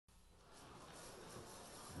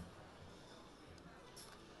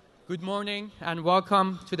Good morning and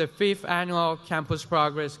welcome to the 5th Annual Campus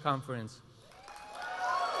Progress Conference.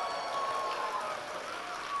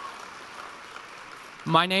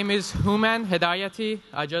 My name is Hooman Hedyati.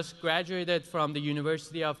 I just graduated from the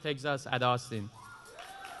University of Texas at Austin.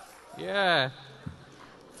 Yeah.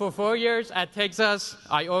 For 4 years at Texas,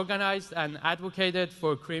 I organized and advocated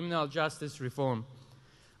for criminal justice reform.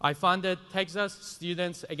 I founded Texas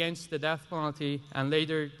Students Against the Death Penalty and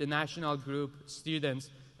later the national group Students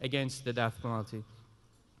Against the Death Penalty.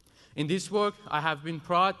 In this work, I have been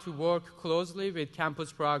proud to work closely with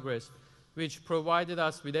Campus Progress, which provided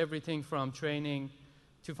us with everything from training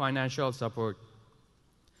to financial support.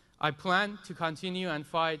 I plan to continue and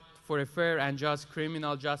fight for a fair and just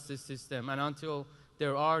criminal justice system and until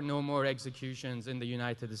there are no more executions in the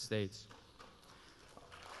United States.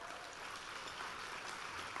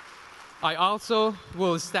 I also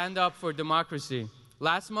will stand up for democracy.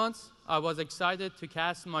 Last month, I was excited to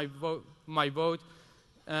cast my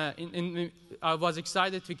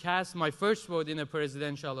first vote in a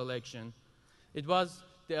presidential election. It was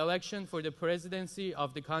the election for the presidency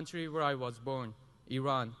of the country where I was born,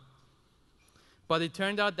 Iran. But it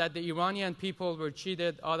turned out that the Iranian people were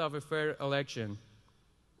cheated out of a fair election.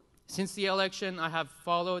 Since the election, I have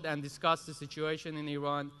followed and discussed the situation in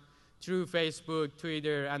Iran through Facebook,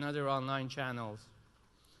 Twitter, and other online channels.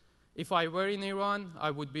 If I were in Iran,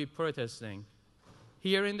 I would be protesting.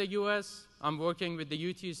 Here in the US, I'm working with the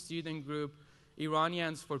UT student group,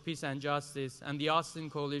 Iranians for Peace and Justice, and the Austin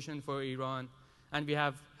Coalition for Iran, and we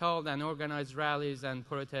have held and organized rallies and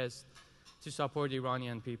protests to support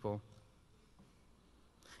Iranian people.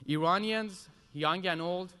 Iranians, young and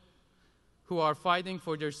old, who are fighting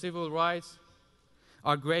for their civil rights,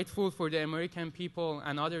 are grateful for the American people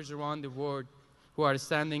and others around the world who are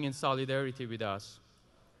standing in solidarity with us.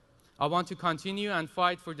 I want to continue and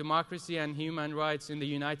fight for democracy and human rights in the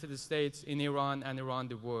United States, in Iran, and around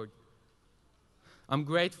the world. I'm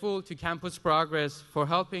grateful to Campus Progress for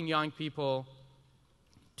helping young people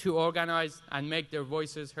to organize and make their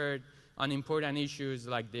voices heard on important issues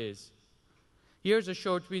like this. Here's a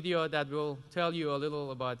short video that will tell you a little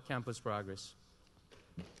about Campus Progress.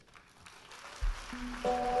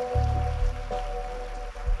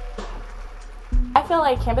 I feel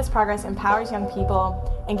like Campus Progress empowers young people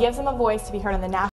and gives them a voice to be heard on the national